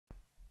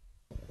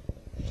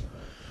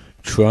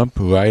Trump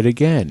right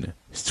again.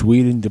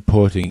 Sweden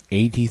deporting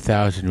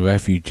 80,000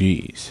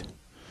 refugees.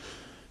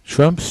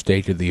 Trump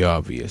stated the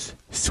obvious.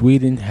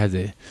 Sweden has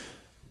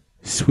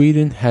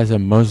a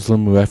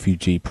Muslim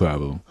refugee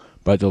problem,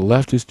 but the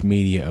leftist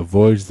media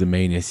avoids the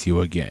main issue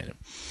again.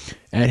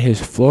 At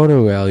his Florida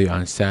rally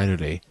on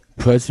Saturday,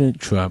 President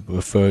Trump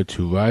referred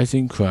to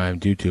rising crime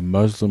due to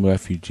Muslim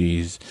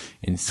refugees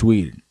in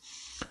Sweden.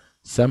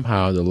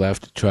 Somehow the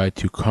left tried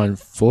to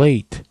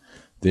conflate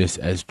this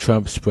as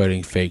Trump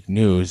spreading fake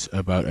news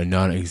about a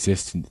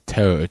non-existent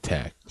terror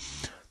attack.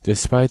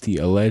 Despite the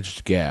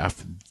alleged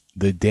gaffe,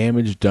 the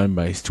damage done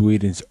by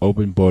Sweden's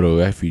open border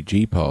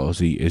refugee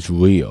policy is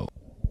real.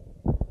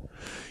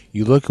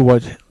 You look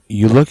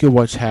at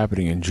what's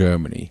happening in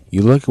Germany.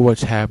 You look at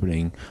what's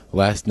happening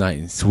last night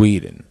in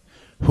Sweden.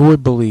 Who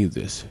would believe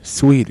this?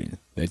 Sweden.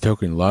 They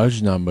took in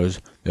large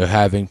numbers. They're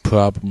having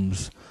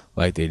problems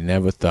like they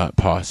never thought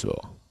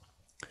possible.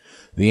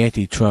 The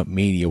anti-Trump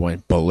media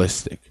went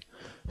ballistic.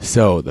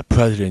 So the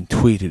president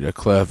tweeted a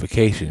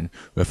clarification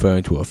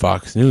referring to a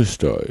Fox News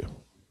story.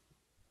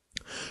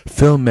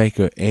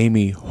 Filmmaker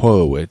Amy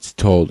Horowitz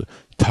told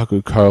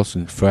Tucker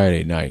Carlson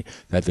Friday night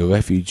that the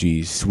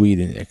refugees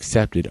Sweden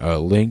accepted are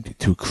linked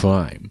to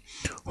crime.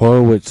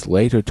 Horowitz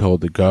later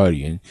told The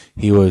Guardian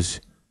he was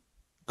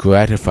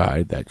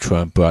gratified that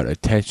Trump brought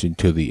attention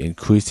to the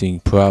increasing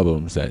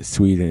problems that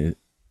Sweden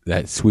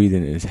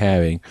is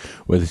having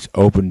with its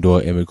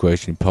open-door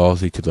immigration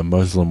policy to the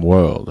Muslim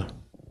world.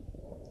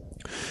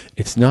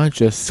 It's not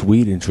just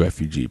Sweden's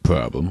refugee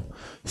problem.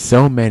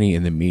 So many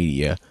in the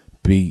media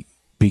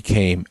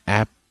became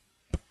apoplectic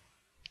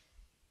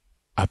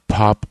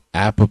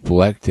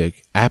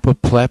at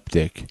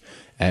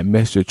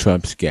Mr.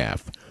 Trump's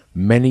gaffe.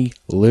 Many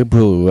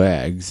liberal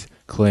rags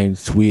claimed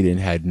Sweden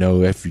had no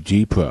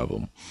refugee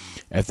problem.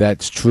 If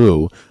that's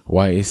true,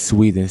 why is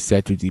Sweden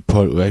set to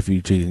deport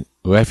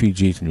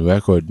refugees in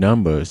record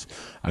numbers,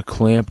 a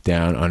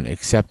clampdown on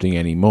accepting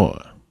any more?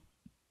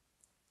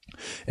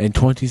 In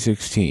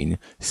 2016,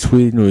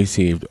 Sweden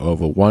received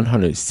over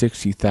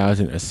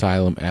 160,000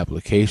 asylum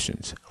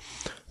applications,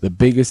 the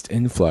biggest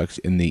influx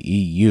in the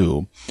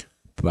EU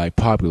by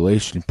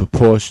population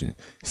proportion.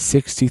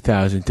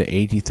 60,000 to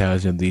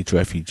 80,000 of these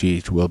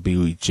refugees will be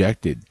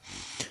rejected,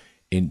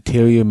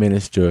 Interior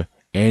Minister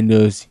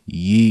Anders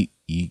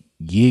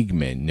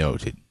Ygeman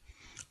noted.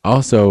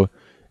 Also,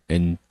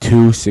 in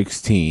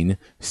 2016,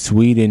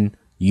 Sweden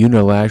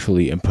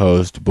unilaterally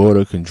imposed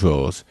border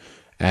controls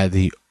at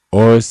the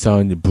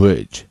Öresund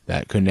Bridge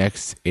that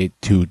connects it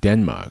to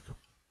Denmark.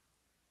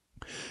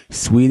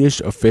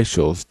 Swedish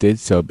officials did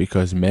so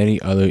because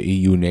many other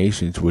EU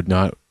nations would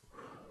not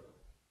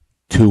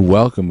to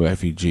welcome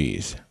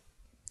refugees.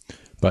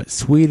 But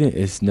Sweden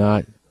is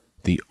not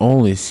the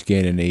only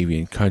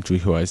Scandinavian country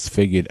who has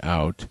figured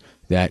out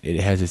that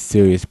it has a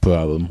serious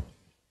problem.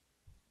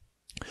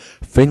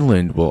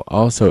 Finland will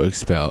also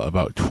expel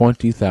about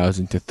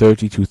 20,000 to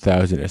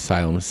 32,000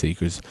 asylum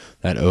seekers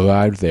that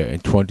arrived there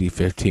in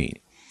 2015.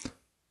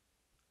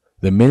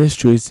 The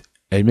ministry's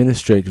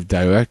administrative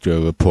director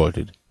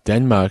reported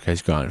Denmark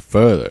has gone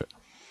further.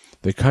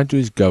 The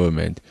country's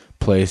government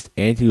placed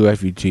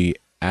anti-refugee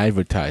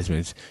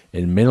advertisements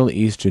in Middle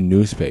Eastern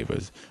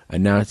newspapers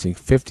announcing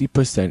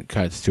 50%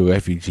 cuts to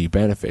refugee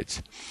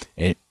benefits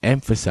and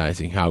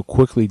emphasizing how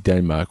quickly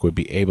Denmark would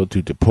be able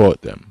to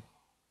deport them.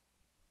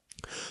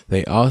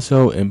 They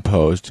also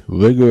imposed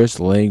rigorous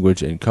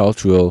language and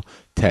cultural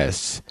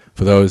tests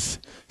for those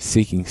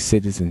seeking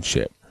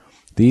citizenship.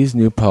 These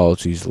new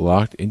policies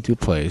locked into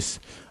place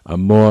a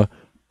more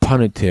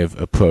punitive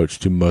approach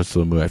to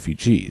Muslim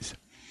refugees.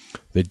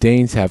 The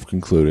Danes have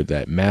concluded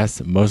that mass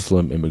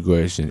Muslim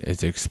immigration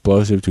is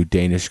explosive to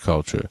Danish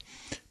culture.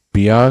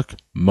 Bjarke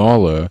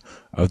Møller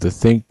of the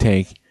think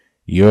tank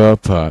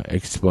Europa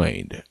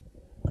explained.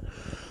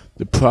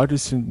 The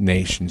Protestant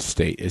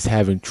nation-state is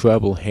having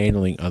trouble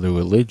handling other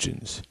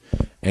religions,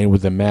 and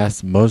with the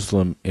mass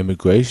Muslim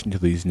immigration to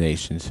these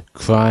nations,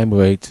 crime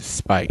rates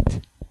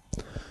spiked.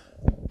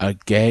 A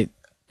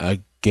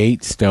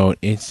Gatestone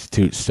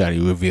Institute study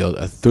revealed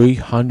a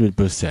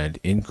 300%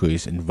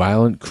 increase in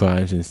violent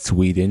crimes in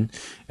Sweden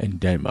and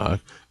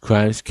Denmark.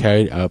 Crimes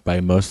carried out by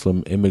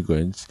Muslim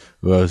immigrants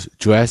rose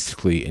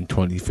drastically in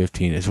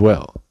 2015 as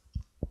well.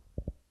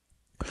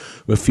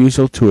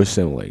 Refusal to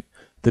assimilate.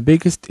 The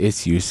biggest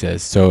issue,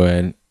 says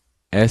Søren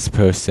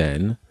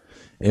Espersen,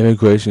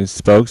 immigration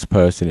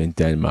spokesperson in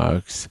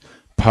Denmark's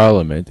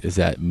parliament, is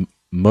that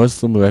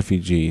Muslim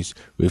refugees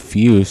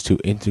refuse to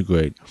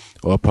integrate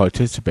or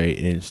participate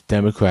in its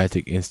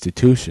democratic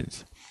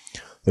institutions.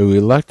 The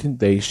reluctance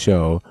they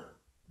show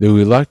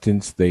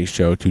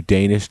to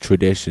Danish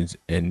traditions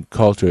and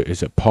culture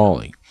is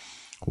appalling.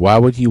 Why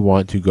would you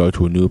want to go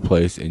to a new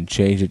place and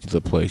change it to the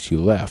place you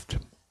left?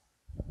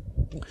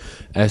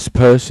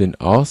 Espersen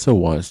also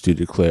wants to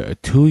declare a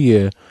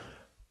 2-year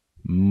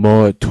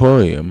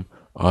moratorium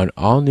on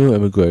all new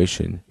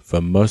immigration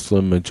from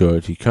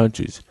Muslim-majority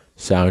countries.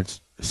 Sound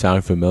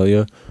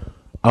familiar?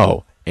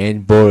 Oh,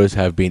 and borders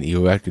have been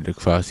erected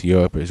across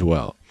Europe as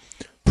well.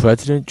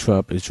 President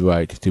Trump is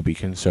right to be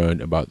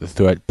concerned about the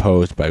threat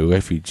posed by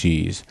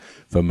refugees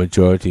from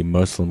majority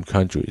Muslim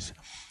countries.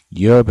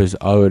 Europe is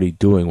already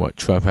doing what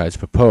Trump has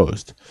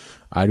proposed.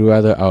 I'd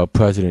rather our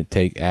president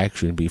take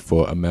action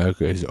before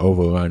America is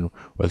overrun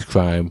with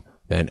crime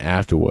than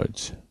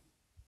afterwards.